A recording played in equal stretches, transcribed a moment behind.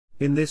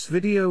In this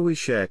video we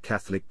share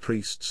Catholic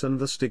priests and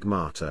the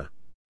stigmata.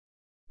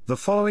 The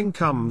following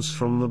comes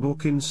from the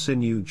book In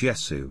Sinu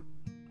Jesu.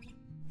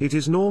 It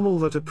is normal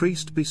that a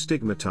priest be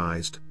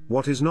stigmatized.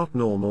 What is not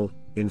normal,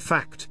 in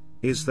fact,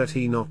 is that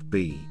he not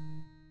be.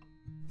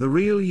 The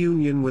real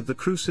union with the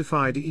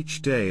crucified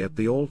each day at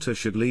the altar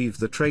should leave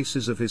the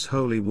traces of his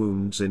holy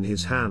wounds in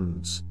his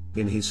hands,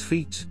 in his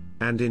feet,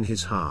 and in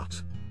his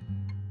heart.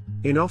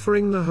 In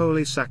offering the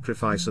holy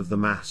sacrifice of the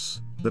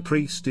Mass, the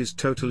priest is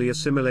totally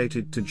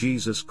assimilated to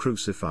Jesus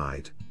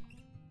crucified.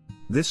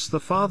 This the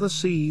Father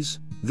sees,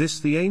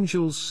 this the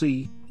angels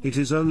see, it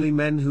is only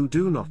men who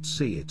do not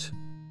see it.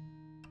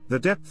 The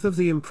depth of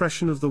the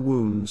impression of the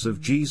wounds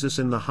of Jesus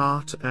in the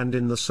heart and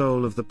in the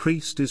soul of the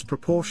priest is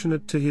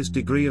proportionate to his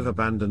degree of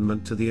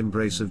abandonment to the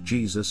embrace of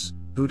Jesus,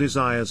 who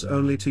desires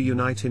only to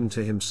unite him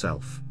to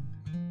himself.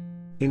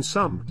 In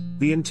some,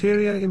 the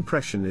interior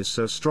impression is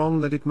so strong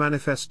that it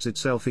manifests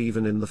itself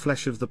even in the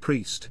flesh of the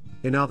priest.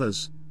 In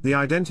others, the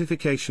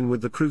identification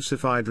with the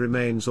crucified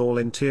remains all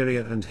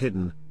interior and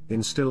hidden.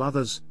 In still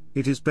others,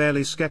 it is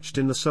barely sketched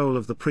in the soul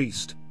of the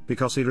priest,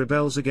 because he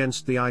rebels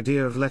against the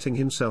idea of letting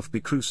himself be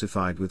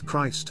crucified with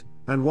Christ,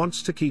 and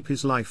wants to keep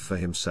his life for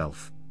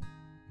himself.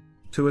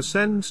 To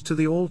ascend to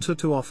the altar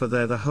to offer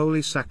there the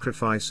holy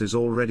sacrifice is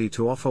already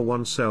to offer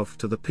oneself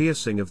to the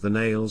piercing of the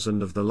nails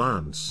and of the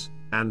lance,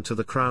 and to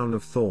the crown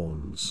of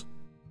thorns.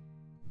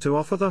 To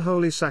offer the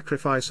holy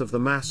sacrifice of the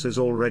Mass is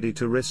already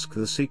to risk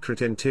the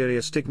secret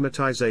interior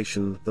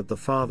stigmatization that the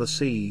Father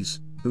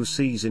sees, who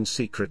sees in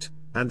secret,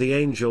 and the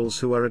angels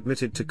who are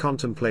admitted to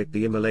contemplate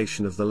the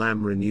immolation of the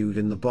Lamb renewed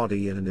in the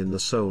body and in the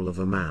soul of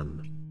a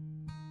man.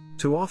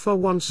 To offer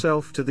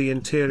oneself to the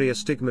interior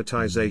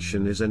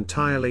stigmatization is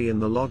entirely in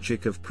the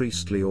logic of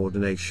priestly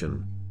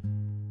ordination.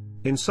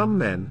 In some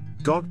men,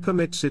 God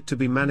permits it to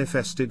be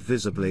manifested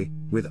visibly,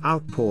 with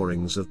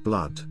outpourings of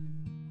blood.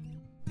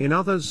 In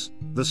others,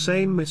 the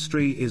same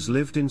mystery is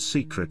lived in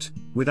secret,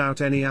 without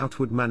any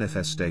outward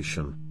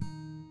manifestation.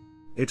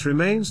 It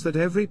remains that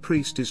every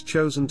priest is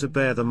chosen to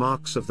bear the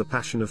marks of the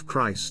Passion of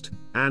Christ,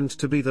 and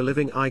to be the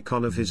living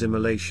icon of his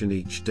immolation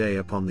each day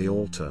upon the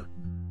altar.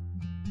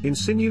 In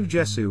Sinu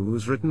Jesu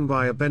was written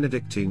by a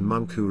Benedictine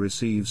monk who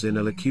receives in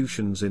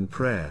elocutions in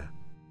prayer.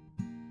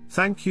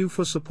 Thank you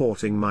for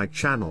supporting my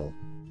channel.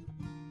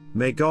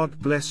 May God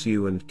bless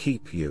you and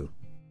keep you.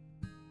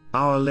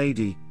 Our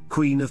Lady,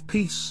 Queen of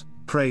Peace,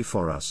 pray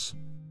for us.